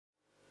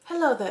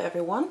Hello there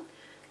everyone.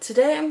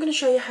 Today I'm going to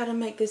show you how to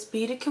make this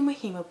beaded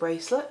Kumihimo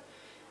bracelet,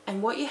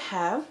 and what you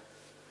have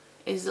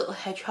is little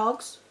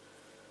hedgehogs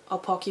or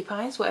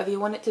porcupines, whatever you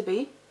want it to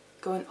be,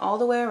 going all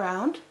the way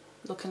around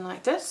looking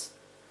like this.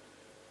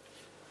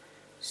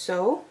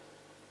 So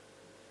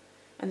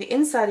on the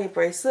inside of your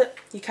bracelet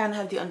you can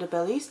have the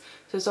underbellies,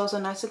 so it's also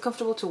nice and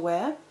comfortable to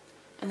wear,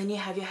 and then you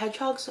have your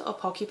hedgehogs or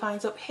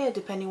porcupines up here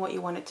depending what you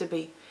want it to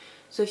be.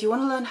 So if you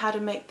want to learn how to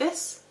make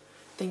this,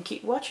 then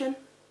keep watching.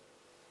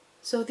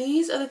 So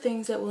these are the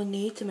things that we'll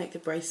need to make the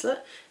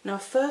bracelet. Now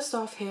first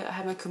off, here I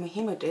have my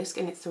Kumihimo disc,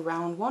 and it's the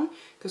round one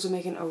because we're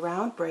making a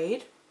round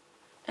braid.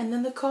 And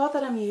then the cord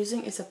that I'm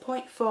using is a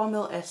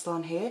 0.4mm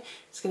Eslon here.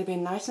 It's going to be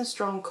a nice and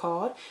strong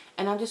cord,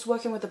 and I'm just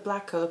working with the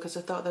black colour because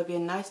I thought that'd be a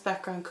nice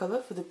background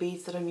colour for the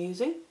beads that I'm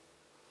using.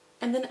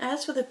 And then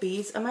as for the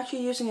beads, I'm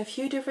actually using a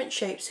few different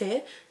shapes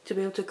here to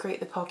be able to create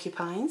the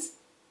porcupines.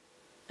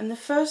 And the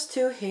first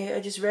two here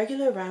are just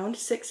regular round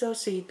 6/0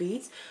 seed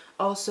beads,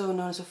 also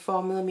known as a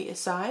 4mm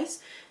size.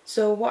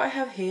 So what I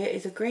have here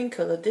is a green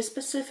colour. This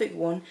specific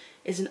one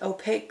is an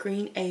opaque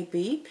green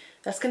AB.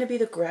 That's going to be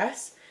the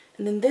grass.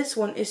 And then this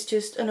one is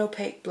just an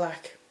opaque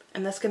black,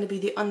 and that's going to be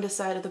the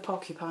underside of the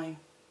porcupine.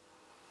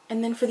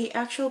 And then for the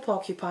actual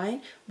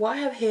porcupine, what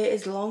I have here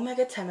is long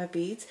magatama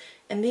beads,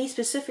 and these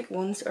specific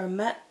ones are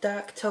matte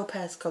dark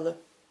topaz colour.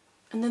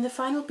 And then the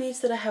final beads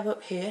that I have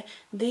up here,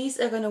 these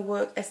are going to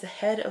work as the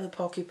head of the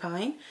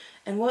porcupine.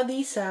 And what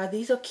these are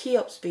Czech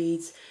Kheops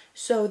beads.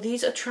 So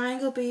these are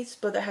triangle beads,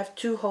 but they have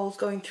two holes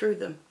going through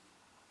them.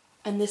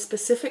 And this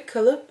specific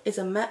colour is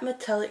a matte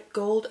metallic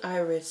gold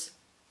iris.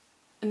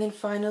 And then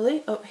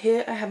finally, up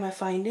here I have my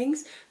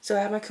findings. So I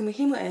have my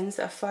Kumihimo ends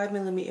that are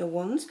 5mm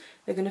ones.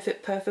 They're going to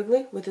fit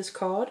perfectly with this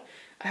cord.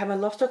 I have my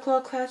lobster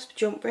claw clasp,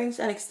 jump rings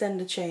and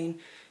extender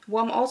chain.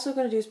 What I'm also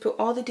going to do is put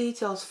all the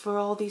details for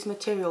all these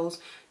materials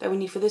that we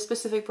need for this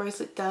specific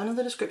bracelet down in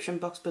the description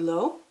box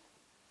below,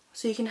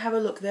 so you can have a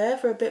look there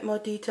for a bit more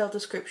detailed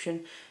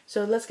description.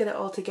 So let's get it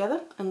all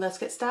together and let's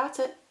get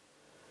started.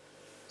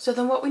 So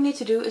then what we need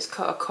to do is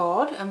cut a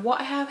cord, and what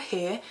I have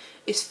here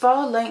is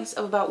 4 lengths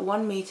of about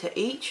 1 meter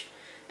each.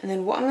 And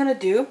then what I'm going to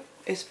do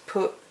is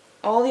put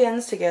all the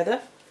ends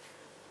together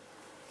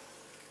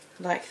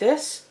like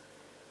this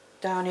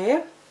down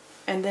here,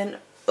 and then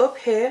up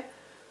here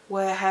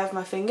where I have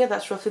my finger,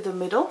 that's roughly the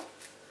middle.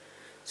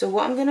 So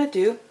what I'm going to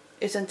do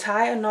is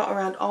untie a knot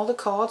around all the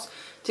cords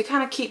to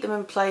kind of keep them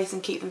in place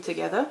and keep them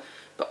together.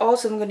 But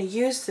also I'm going to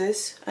use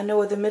this, I know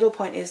where the middle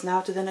point is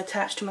now, to then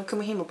attach to my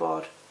Kumihimo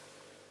board.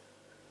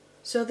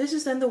 So this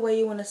is then the way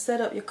you want to set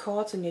up your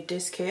cords on your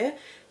disc here.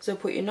 So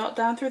put your knot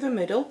down through the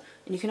middle,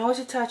 and you can always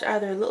attach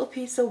either a little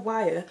piece of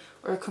wire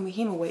or a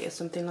Kumihimo weight or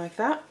something like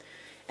that.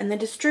 And then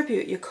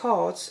distribute your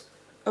cords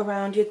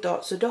around your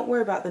dot, so don't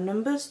worry about the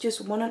numbers,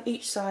 just one on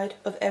each side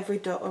of every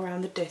dot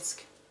around the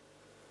disc.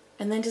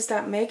 And then to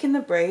start making the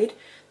braid,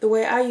 the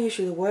way I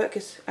usually work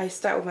is I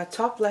start with my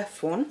top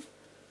left one.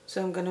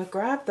 So I'm going to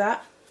grab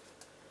that,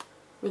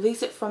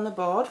 release it from the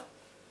board,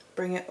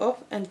 bring it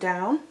up and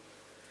down,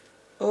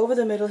 over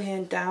the middle here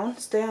and down,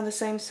 stay on the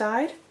same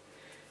side.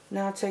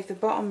 Now take the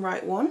bottom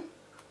right one,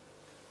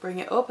 bring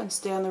it up and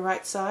stay on the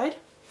right side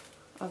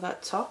of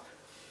that top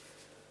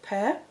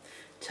pair,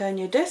 turn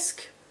your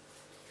disc,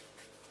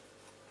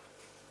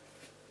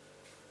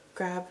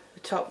 grab the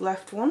top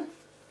left one,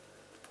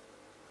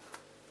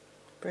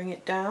 bring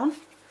it down,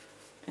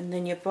 and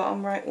then your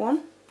bottom right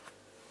one,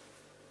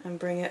 and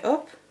bring it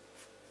up,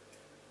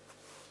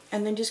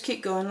 and then just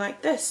keep going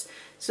like this.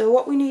 So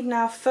what we need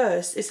now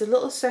first is a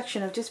little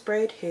section of just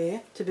braid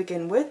here to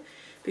begin with,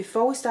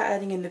 before we start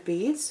adding in the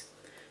beads,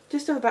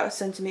 just of about 1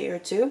 centimeter or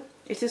 2.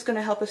 It's just going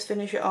to help us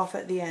finish it off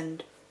at the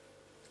end.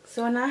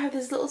 So I now have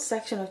this little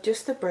section of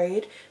just the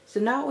braid, so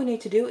now what we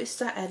need to do is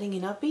start adding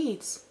in our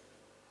beads.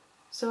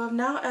 So I've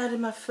now added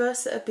my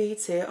first set of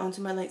beads here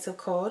onto my lengths of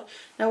cord.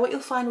 Now what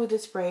you'll find with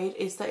this braid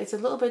is that it's a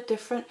little bit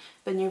different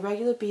than your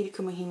regular beaded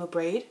Kumihimo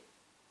braid,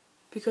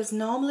 because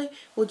normally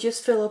we'll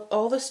just fill up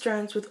all the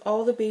strands with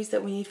all the beads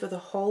that we need for the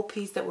whole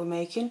piece that we're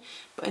making,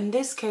 but in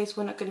this case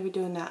we're not going to be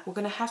doing that. We're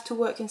going to have to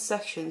work in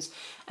sections,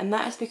 and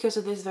that is because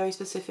of this very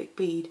specific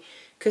bead,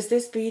 because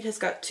this bead has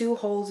got 2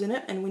 holes in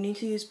it and we need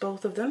to use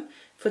both of them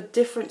for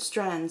different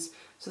strands.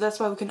 So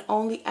that's why we can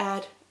only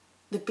add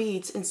the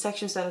beads in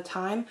sections at a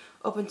time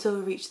up until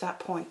we reach that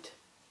point.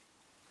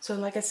 So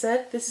like I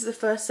said, this is the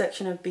first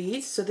section of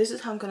beads, so this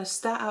is how I'm going to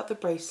start out the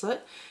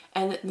bracelet.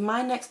 And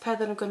my next pair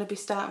that I'm going to be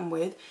starting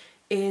with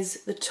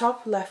is the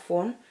top left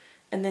one,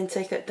 and then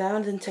take that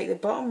down, then take the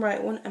bottom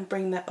right one and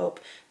bring that up.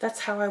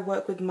 That's how I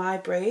work with my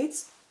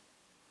braids.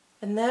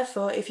 And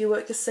therefore, if you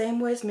work the same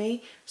way as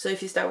me, so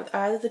if you start with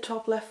either the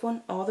top left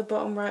one or the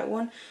bottom right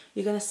one,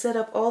 you're going to set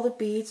up all the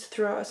beads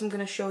throughout as I'm going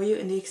to show you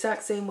in the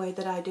exact same way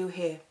that I do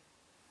here.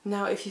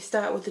 Now if you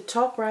start with the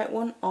top right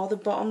one or the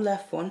bottom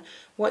left one,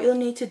 what you'll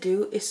need to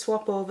do is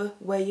swap over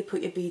where you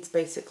put your beads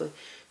basically.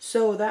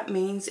 So that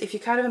means if you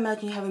kind of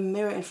imagine you have a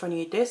mirror in front of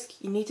your disc,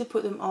 you need to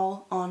put them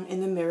all on in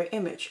the mirror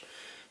image.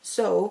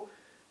 So,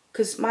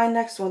 because my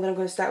next one that I'm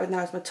going to start with now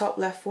is my top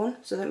left one,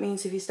 so that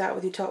means if you start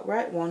with your top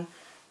right one,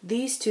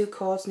 these two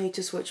cords need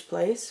to switch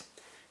place.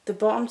 The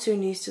bottom two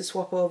needs to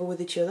swap over with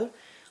each other.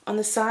 On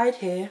the side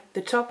here,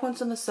 the top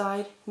ones on the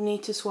side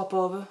need to swap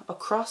over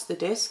across the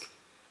disc,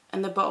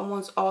 and the bottom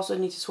ones also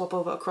need to swap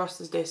over across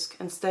the disc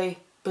and stay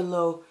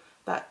below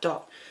that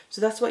dot.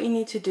 So that's what you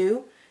need to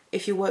do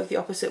if you work the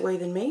opposite way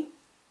than me.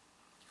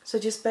 So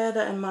just bear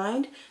that in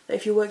mind, that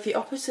if you work the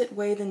opposite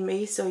way than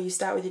me, so you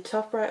start with your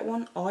top right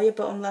one or your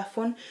bottom left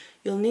one,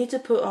 you'll need to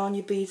put on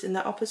your beads in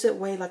the opposite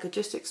way like I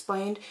just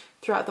explained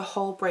throughout the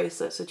whole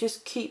bracelet. So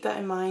just keep that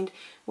in mind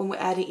when we're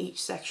adding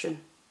each section.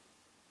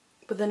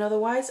 But then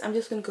otherwise, I'm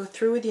just going to go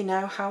through with you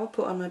now how I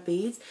put on my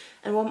beads.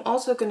 And what I'm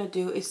also going to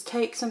do is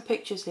take some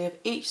pictures here of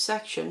each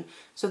section.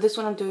 So this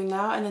one I'm doing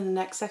now, and in the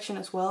next section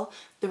as well.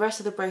 The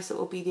rest of the bracelet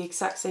will be the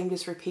exact same,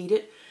 just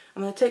repeated.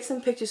 I'm going to take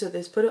some pictures of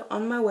this, put it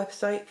on my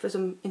website for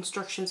some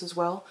instructions as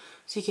well,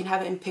 so you can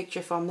have it in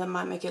picture form. That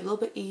might make it a little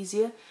bit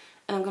easier,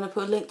 and I'm going to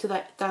put a link to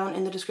that down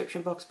in the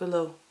description box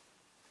below.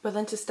 But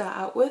then to start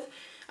out with,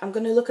 I'm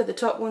going to look at the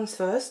top ones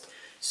first.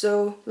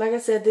 So like I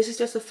said, this is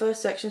just the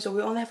first section, so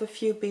we only have a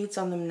few beads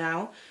on them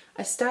now.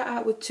 I start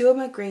out with 2 of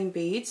my green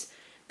beads,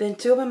 then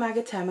 2 of my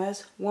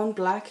magatamas, 1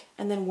 black,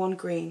 and then 1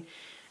 green.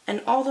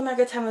 And all the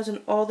magatamas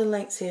and all the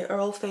lengths here are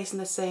all facing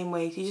the same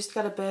way. You just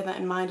got to bear that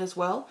in mind as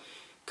well,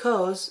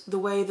 because the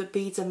way the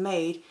beads are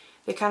made,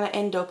 they kind of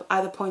end up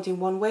either pointing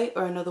one way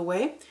or another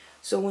way.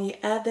 So when you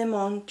add them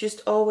on,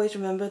 just always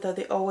remember that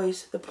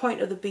the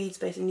point of the beads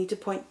basically need to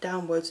point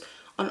downwards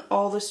on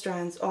all the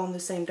strands, all in the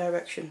same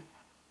direction.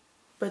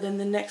 But then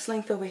the next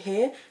length over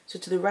here, so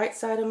to the right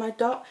side of my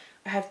dot,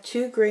 I have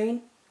 2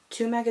 green,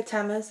 2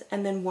 magatamas,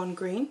 and then 1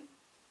 green.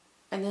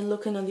 And then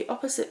looking on the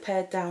opposite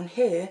pair down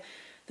here,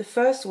 the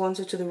first one,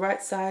 so to the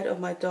right side of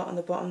my dot on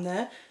the bottom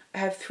there, I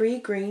have 3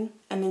 green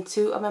and then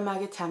 2 of my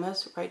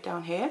magatamas right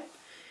down here.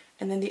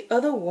 And then the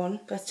other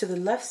one, that's to the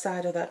left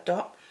side of that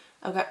dot,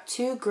 I've got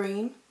 2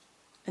 green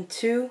and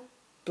 2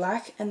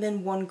 black and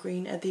then 1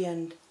 green at the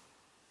end.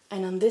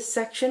 And on this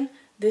section,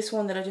 this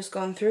one that I've just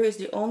gone through is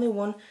the only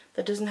one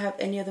that doesn't have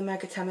any other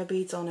magatama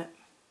beads on it.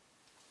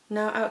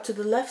 Now out to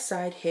the left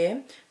side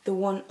here, the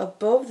one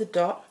above the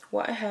dot,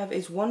 what I have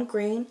is 1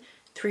 green,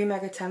 3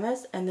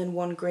 magatamas and then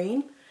 1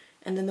 green.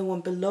 And then the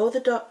one below the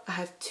dot, I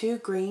have 2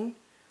 green,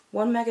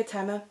 1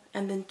 magatama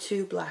and then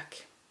 2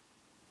 black.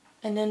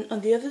 And then on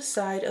the other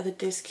side of the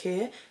disc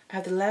here, I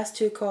have the last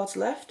 2 cords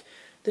left.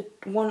 The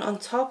one on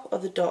top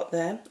of the dot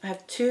there, I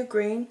have 2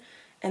 green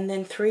and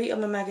then 3 of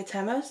my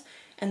magatamas,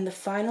 and the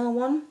final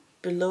one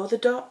below the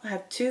dot, I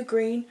have 2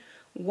 green,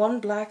 1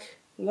 black,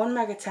 1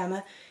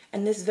 magatama,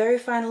 and this very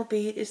final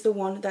bead is the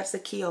one that's the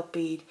Kheop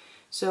bead.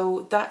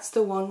 So that's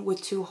the one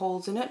with 2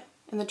 holes in it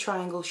in the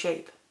triangle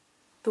shape.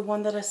 The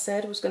one that I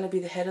said was going to be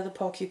the head of the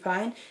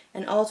porcupine,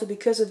 and also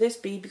because of this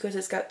bead, because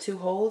it's got 2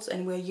 holes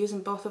and we're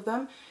using both of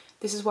them,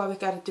 this is why we've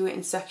got to do it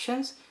in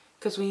sections,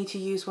 because we need to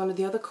use one of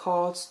the other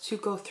cords to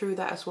go through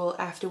that as well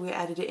after we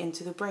added it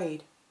into the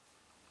braid.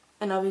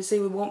 And obviously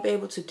we won't be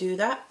able to do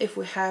that if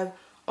we have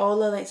all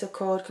the lengths of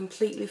cord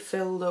completely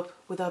filled up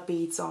with our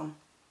beads on.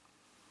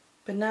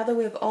 But now that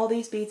we have all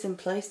these beads in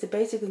place to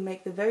basically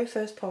make the very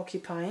first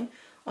porcupine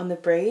on the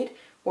braid,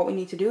 what we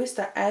need to do is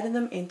start adding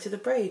them into the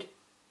braid.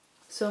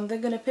 So I'm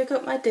then going to pick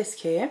up my disc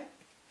here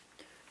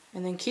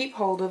and then keep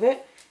hold of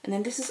it, and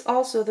then this is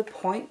also the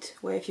point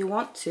where if you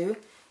want to,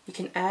 you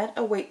can add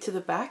a weight to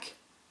the back.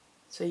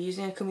 So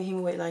using a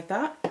Kumihimo weight like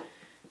that,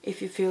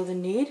 if you feel the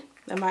need,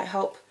 that might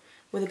help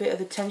with a bit of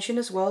the tension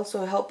as well, so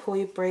it'll help pull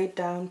your braid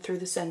down through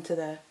the center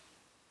there.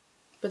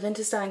 But then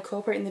to start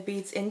incorporating the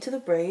beads into the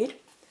braid,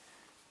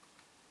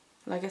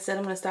 like I said,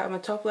 I'm going to start with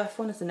my top left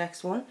one as the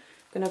next one.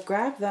 I'm going to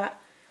grab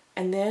that,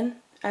 and then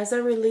as I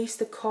release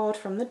the cord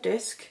from the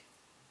disc,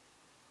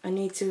 I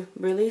need to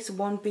release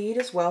 1 bead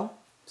as well.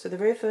 So the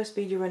very first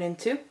bead you run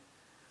into,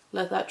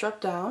 let that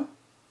drop down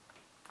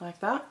like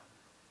that,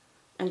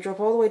 and drop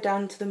all the way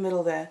down to the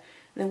middle there.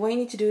 And then what you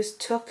need to do is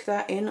tuck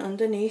that in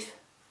underneath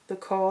the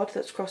cord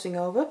that's crossing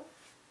over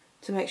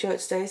to make sure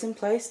it stays in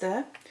place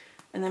there,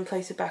 and then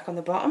place it back on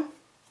the bottom.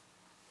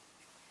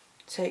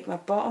 Take my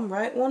bottom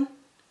right one,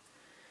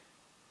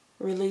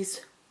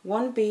 release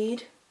 1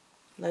 bead,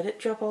 let it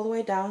drop all the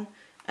way down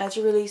as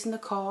you're releasing the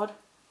cord,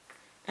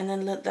 and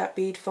then let that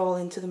bead fall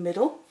into the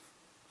middle.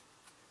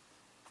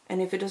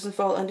 And if it doesn't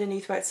fall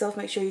underneath by itself,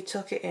 make sure you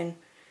tuck it in,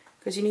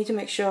 because you need to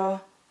make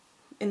sure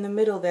in the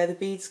middle there the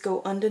beads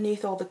go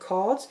underneath all the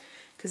cords,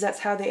 because that's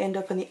how they end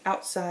up on the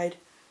outside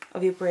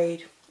of your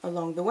braid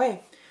along the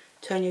way.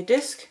 Turn your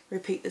disc,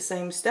 repeat the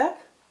same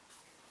step.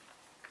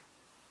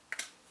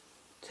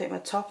 Take my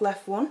top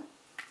left one,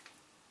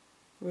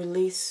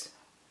 release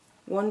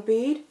 1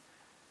 bead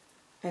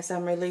as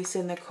I'm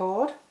releasing the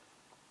cord,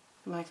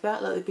 like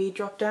that. Let the bead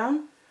drop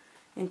down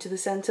into the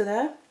center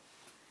there,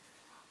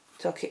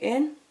 tuck it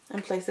in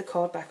and place the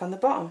cord back on the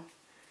bottom,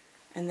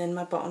 and then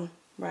my bottom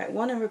right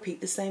one, and repeat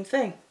the same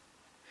thing.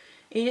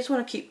 And you just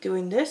want to keep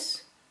doing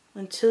this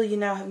until you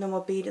now have no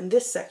more bead in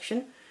this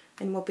section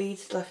and more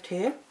beads left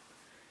here,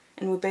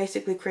 and we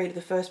basically created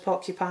the first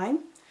porcupine.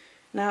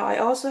 Now I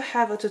also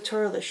have a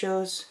tutorial that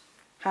shows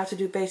how to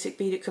do basic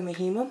beaded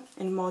Kumihimo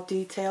in more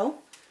detail,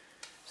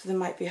 so they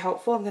might be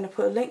helpful. I'm going to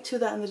put a link to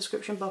that in the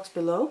description box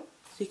below,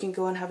 so you can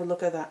go and have a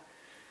look at that.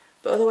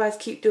 But otherwise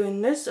keep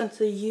doing this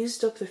until you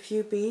used up the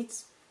few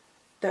beads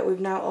that we've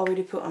now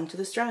already put onto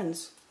the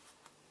strands.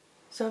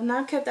 So I've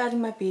now kept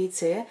adding my beads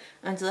here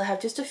until I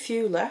have just a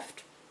few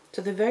left.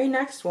 So the very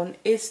next one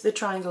is the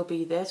triangle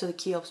bead there, so the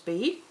Kheops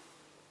bead.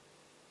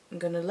 I'm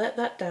going to let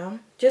that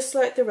down just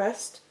like the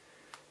rest,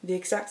 the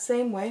exact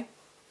same way.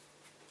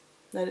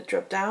 Let it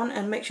drop down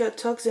and make sure it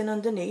tugs in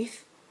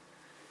underneath,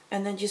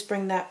 and then just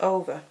bring that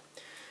over.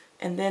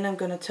 And then I'm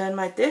going to turn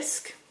my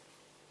disc,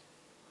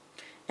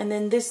 and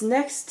then this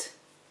next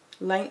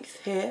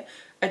length here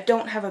I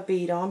don't have a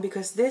bead on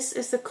because this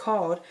is the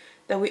card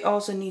that we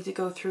also need to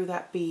go through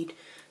that bead.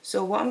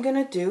 So what I'm going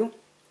to do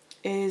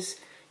is,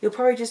 you'll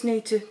probably just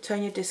need to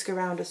turn your disc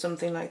around or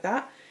something like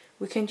that.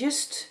 We can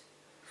just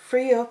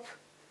free up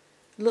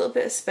a little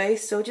bit of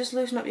space, so just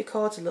loosen up your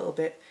cards a little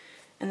bit,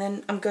 and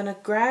then I'm going to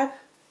grab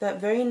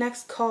that very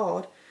next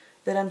card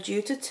that I'm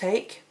due to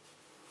take.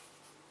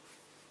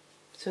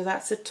 So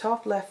that's the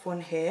top left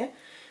one here,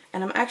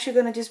 and I'm actually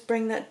going to just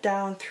bring that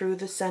down through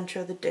the center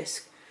of the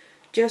disc,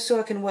 just so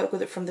I can work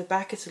with it from the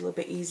back. It's a little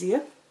bit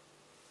easier,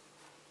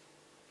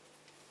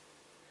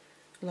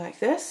 like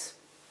this.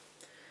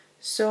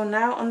 So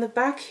now on the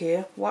back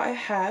here, what I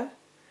have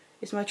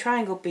is my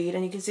triangle bead,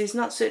 and you can see it's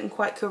not sitting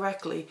quite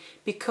correctly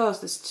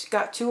because it's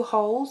got two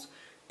holes,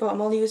 but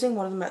I'm only using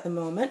one of them at the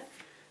moment.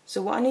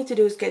 So what I need to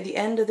do is get the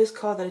end of this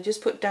card that I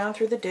just put down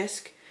through the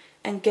disc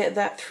and get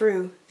that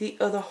through the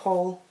other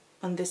hole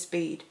on this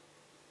bead.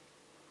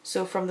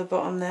 So from the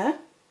bottom there,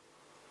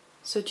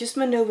 so just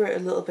maneuver it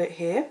a little bit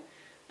here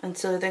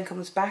until it then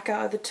comes back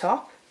out of the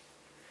top,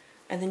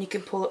 and then you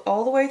can pull it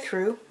all the way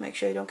through. Make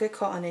sure you don't get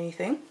caught on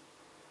anything.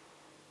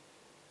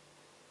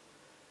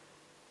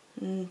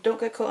 Don't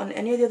get caught on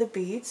any of the other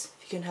beads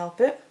if you can help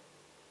it.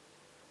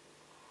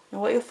 Now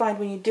what you'll find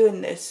when you're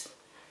doing this,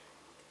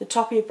 the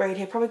top of your braid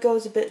here probably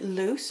goes a bit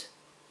loose,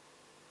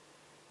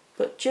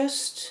 but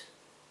just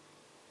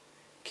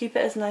keep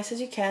it as nice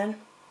as you can,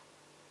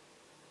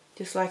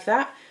 just like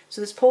that.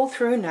 So it's pulled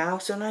through now,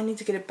 so now I need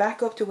to get it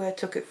back up to where I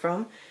took it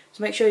from.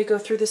 So make sure you go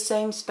through the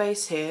same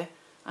space here.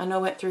 I know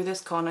I went through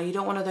this corner. You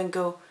don't want to then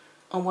go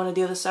on one of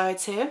the other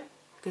sides here,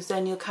 because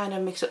then you'll kind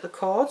of mix up the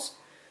cords.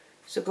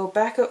 So go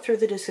back up through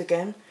the disc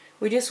again.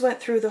 We just went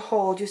through the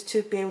hole just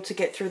to be able to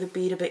get through the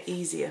bead a bit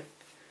easier.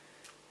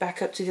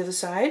 Back up to the other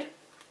side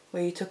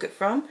where you took it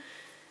from,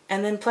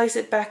 and then place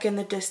it back in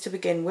the disc to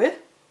begin with,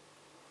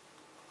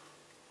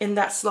 in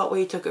that slot where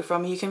you took it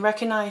from. You can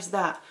recognize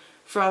that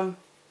from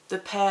the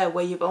pair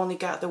where you've only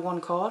got the one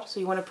cord, so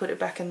you want to put it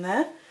back in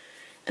there.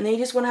 And then you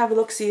just want to have a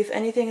look, see if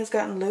anything has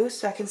gotten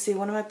loose. I can see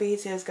one of my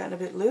beads here has gotten a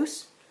bit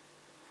loose,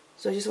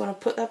 so I just want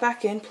to put that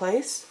back in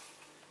place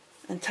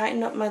and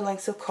tighten up my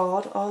lengths of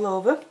cord all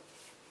over.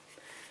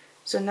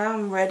 So now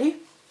I'm ready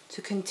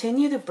to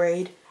continue the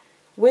braid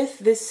with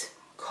this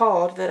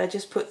cord that I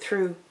just put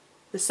through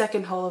the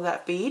second hole of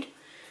that bead.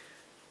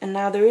 And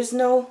now there is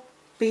no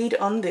bead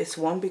on this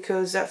one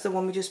because that's the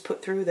one we just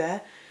put through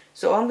there.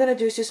 So all I'm going to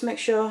do is just make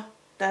sure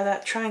that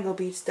that triangle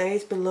bead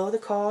stays below the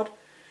cord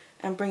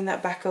and bring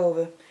that back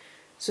over.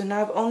 So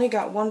now I've only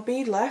got one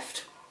bead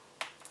left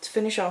to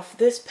finish off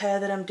this pair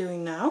that I'm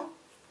doing now.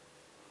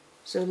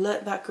 So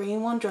let that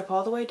green one drop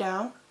all the way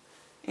down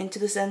into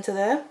the center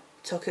there,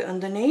 tuck it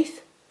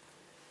underneath,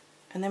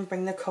 and then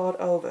bring the cord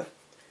over.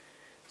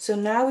 So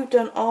now we've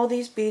done all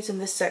these beads in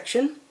this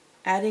section,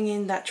 adding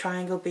in that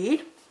triangle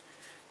bead.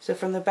 So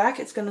from the back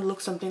it's going to look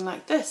something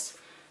like this.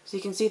 So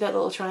you can see that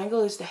little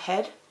triangle is the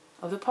head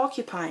of the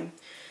porcupine.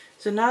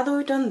 So now that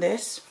we've done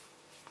this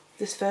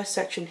first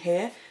section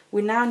here,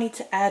 we now need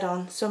to add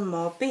on some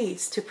more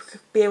beads to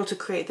be able to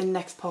create the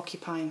next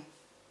porcupine.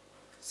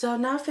 So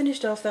I've now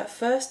finished off that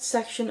first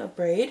section of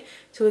braid,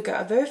 so we've got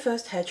our very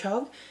first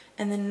hedgehog,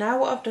 and then now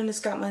what I've done is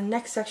got my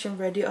next section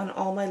ready on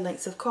all my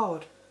lengths of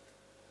cord.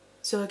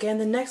 So again,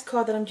 the next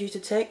cord that I'm due to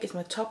take is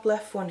my top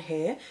left one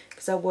here,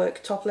 because I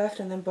work top left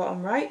and then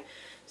bottom right.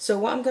 So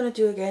what I'm going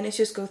to do again is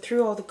just go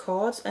through all the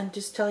cords and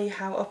just tell you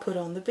how I put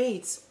on the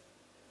beads.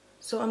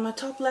 So on my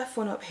top left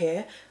one up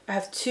here, I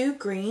have 2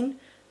 green,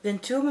 then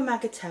 2 of my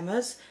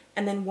magatamas,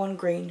 and then 1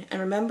 green.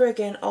 And remember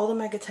again, all the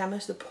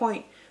magatamas, the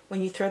point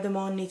when you thread them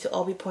on, need to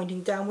all be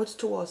pointing downwards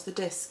towards the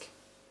disc.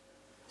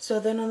 So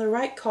then on the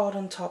right cord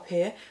on top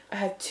here, I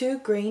have 2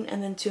 green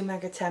and then 2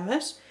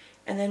 magatamas,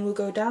 and then we'll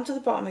go down to the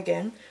bottom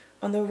again.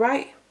 On the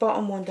right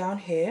bottom one down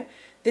here,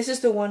 this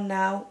is the one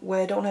now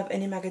where I don't have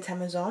any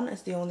magatamas on,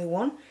 it's the only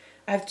one.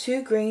 I have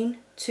 2 green,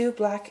 2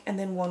 black, and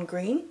then 1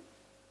 green.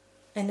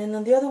 And then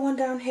on the other one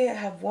down here, I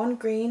have 1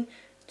 green,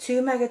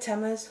 2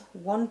 magatamas,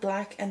 1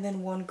 black, and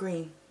then 1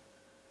 green.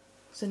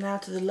 So now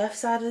to the left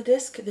side of the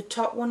disc, the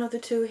top one of the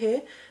 2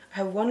 here, I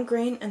have 1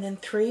 green and then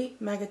 3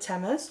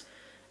 magatamas.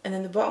 And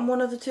then the bottom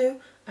one of the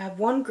 2, I have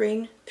 1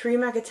 green, 3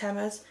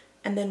 magatamas,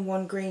 and then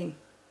 1 green.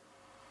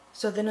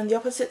 So then on the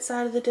opposite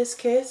side of the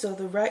disc here, so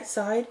the right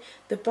side,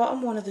 the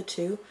bottom one of the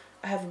 2,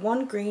 I have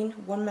 1 green,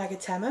 1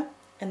 magatama,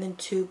 and then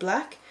 2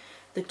 black.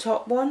 The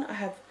top one, I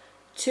have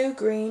 2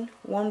 green,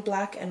 1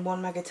 black, and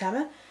 1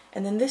 magatama.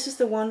 And then this is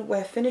the one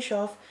where I finish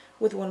off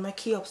with one of my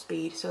Kheops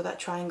bead, so that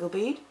triangle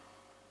bead.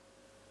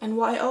 And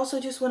what I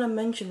also just want to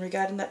mention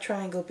regarding that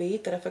triangle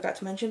bead that I forgot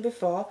to mention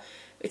before,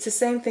 it's the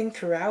same thing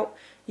throughout.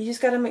 You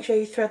just got to make sure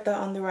you thread that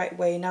on the right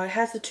way. Now it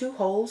has the 2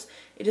 holes.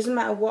 It doesn't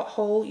matter what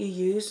hole you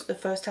use the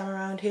first time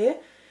around here,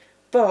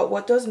 but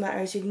what does matter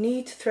is you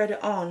need to thread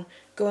it on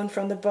going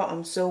from the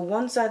bottom. So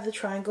one side of the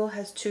triangle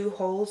has 2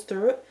 holes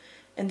through it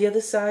and the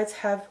other sides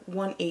have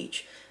 1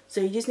 each. So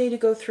you just need to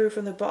go through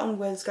from the bottom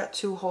where it's got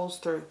 2 holes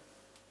through.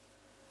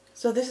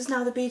 So this is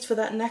now the beads for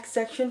that next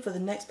section, for the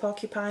next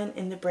porcupine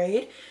in the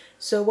braid.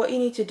 So what you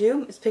need to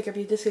do is pick up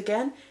your disc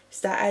again,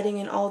 start adding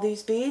in all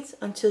these beads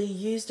until you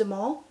use them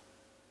all.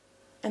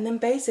 And then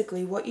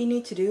basically what you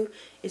need to do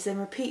is then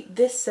repeat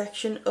this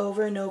section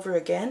over and over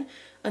again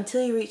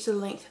until you reach the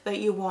length that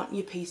you want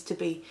your piece to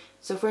be.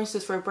 So for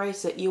instance, for a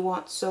bracelet you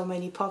want so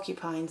many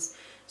porcupines.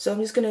 So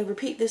I'm just going to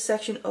repeat this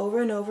section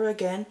over and over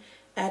again,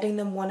 adding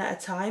them one at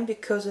a time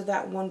because of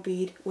that one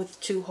bead with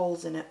 2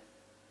 holes in it.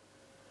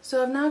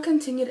 So I've now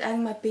continued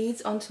adding my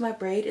beads onto my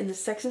braid in the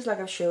sections like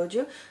I've showed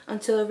you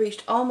until I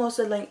reached almost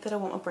the length that I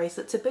want my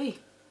bracelet to be.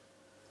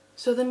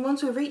 So then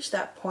once we reach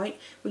that point,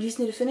 we just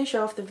need to finish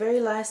off the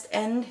very last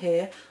end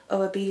here of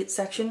a beaded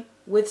section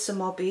with some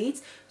more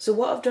beads. So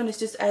what I've done is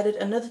just added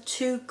another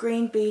 2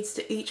 green beads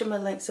to each of my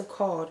lengths of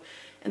cord.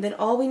 And then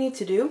all we need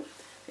to do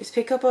is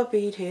pick up our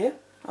bead here,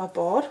 our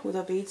board with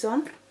our beads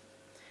on,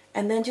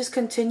 and then just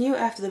continue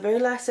after the very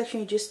last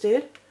section you just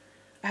did.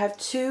 I have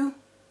 2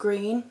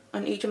 green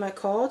on each of my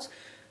cords,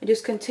 and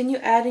just continue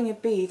adding your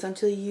beads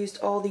until you used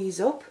all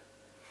these up.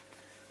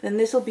 Then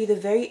this will be the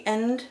very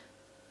end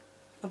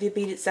of your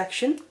beaded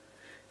section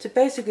to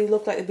basically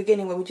look like the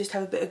beginning where we just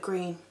have a bit of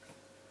green.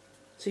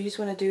 So you just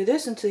want to do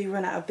this until you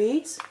run out of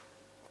beads.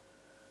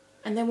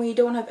 And then when you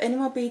don't have any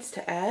more beads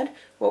to add,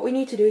 what we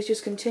need to do is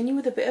just continue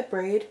with a bit of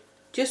braid,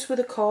 just with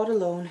a cord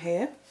alone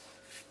here,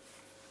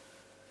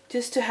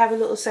 just to have a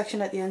little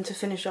section at the end to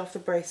finish off the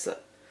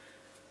bracelet.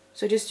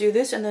 So just do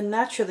this and then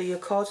naturally your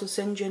cords will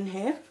singe in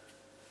here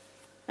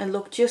and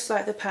look just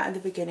like the pattern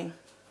at the beginning.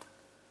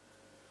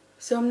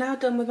 So I'm now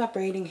done with my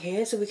braiding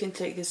here, so we can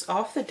take this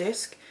off the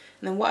disc.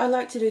 And then what I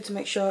like to do to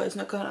make sure it's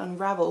not going to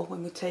unravel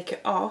when we take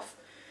it off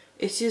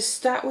is just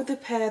start with the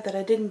pair that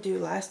I didn't do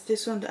last.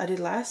 This one I did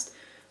last,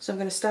 so I'm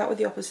going to start with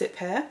the opposite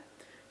pair.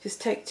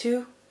 Just take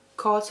 2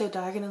 cords here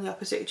diagonally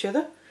opposite each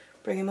other,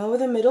 bring them over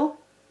the middle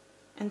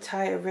and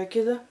tie a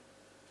regular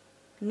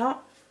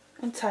knot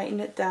and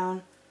tighten it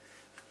down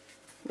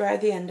right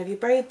at the end of your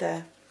braid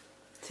there.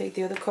 Take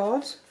the other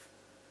cords,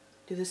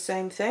 do the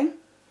same thing.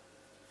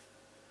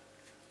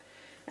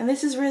 And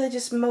this is really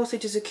just mostly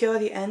to secure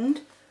the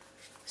end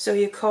so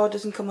your cord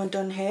doesn't come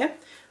undone here,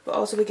 but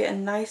also we get a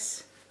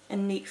nice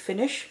and neat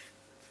finish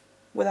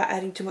without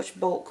adding too much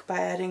bulk by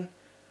adding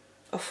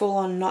a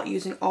full-on knot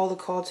using all the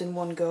cords in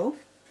one go.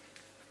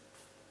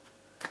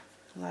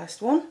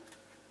 Last one.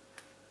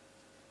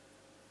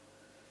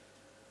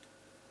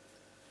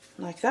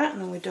 Like that,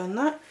 and then we've done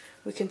that.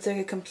 We can take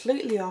it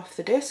completely off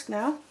the disc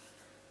now.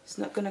 It's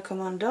not going to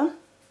come undone.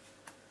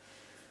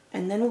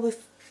 And then we're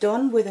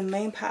done with the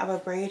main part of our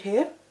braid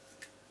here.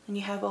 And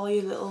you have all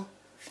your little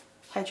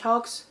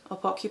hedgehogs or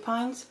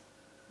porcupines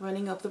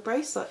running up the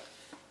bracelet.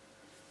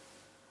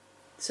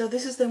 So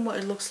this is then what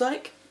it looks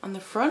like on the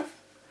front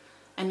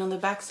and on the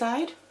back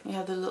side. You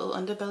have the little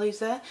underbellies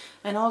there,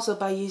 and also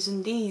by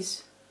using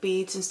these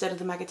beads instead of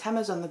the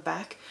magatamas on the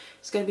back,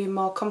 it's going to be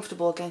more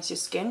comfortable against your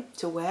skin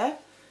to wear.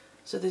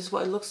 So this is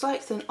what it looks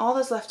like. Then all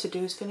there's left to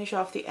do is finish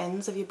off the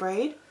ends of your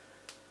braid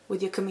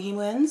with your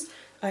Kumihimo ends.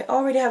 I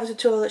already have a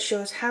tutorial that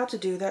shows how to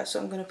do that, so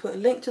I'm going to put a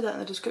link to that in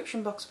the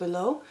description box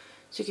below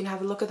so you can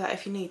have a look at that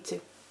if you need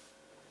to.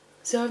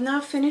 So I've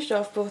now finished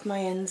off both my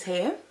ends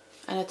here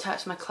and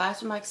attached my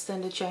clasp with my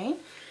extended chain,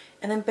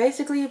 and then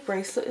basically your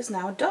bracelet is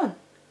now done.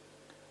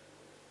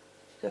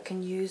 So I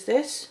can use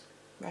this,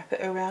 wrap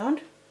it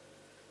around,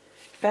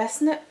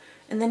 fasten it,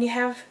 and then you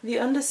have the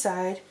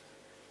underside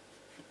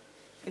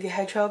of your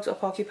hedgehogs or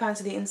porcupines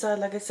to the inside,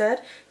 like I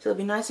said, so it'll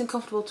be nice and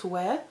comfortable to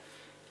wear.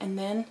 And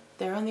then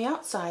they're on the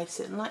outside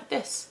sitting like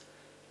this,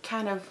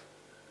 kind of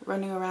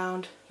running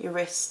around your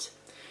wrist.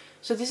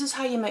 So this is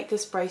how you make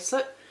this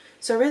bracelet.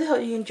 So I really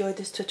hope you enjoyed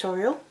this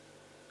tutorial,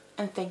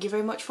 and thank you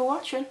very much for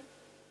watching.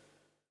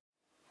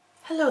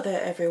 Hello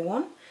there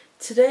everyone.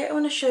 Today I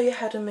want to show you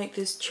how to make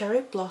this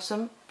cherry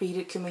blossom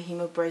beaded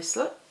Kumihimo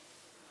bracelet,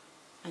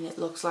 and it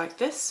looks like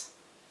this.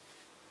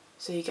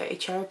 So you get your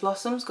cherry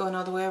blossoms going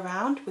all the way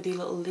around with your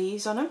little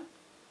leaves on them,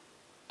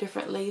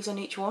 different leaves on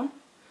each one.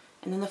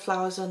 And then the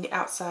flowers on the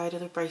outside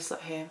of the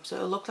bracelet here. So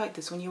it'll look like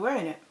this when you're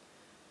wearing it.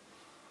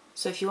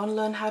 So if you want to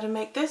learn how to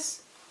make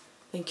this,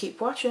 then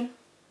keep watching.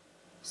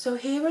 So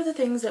here are the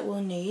things that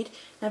we'll need.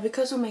 Now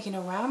because we're making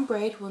a round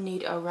braid, we'll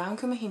need a round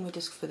Kumihimo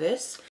disc for this.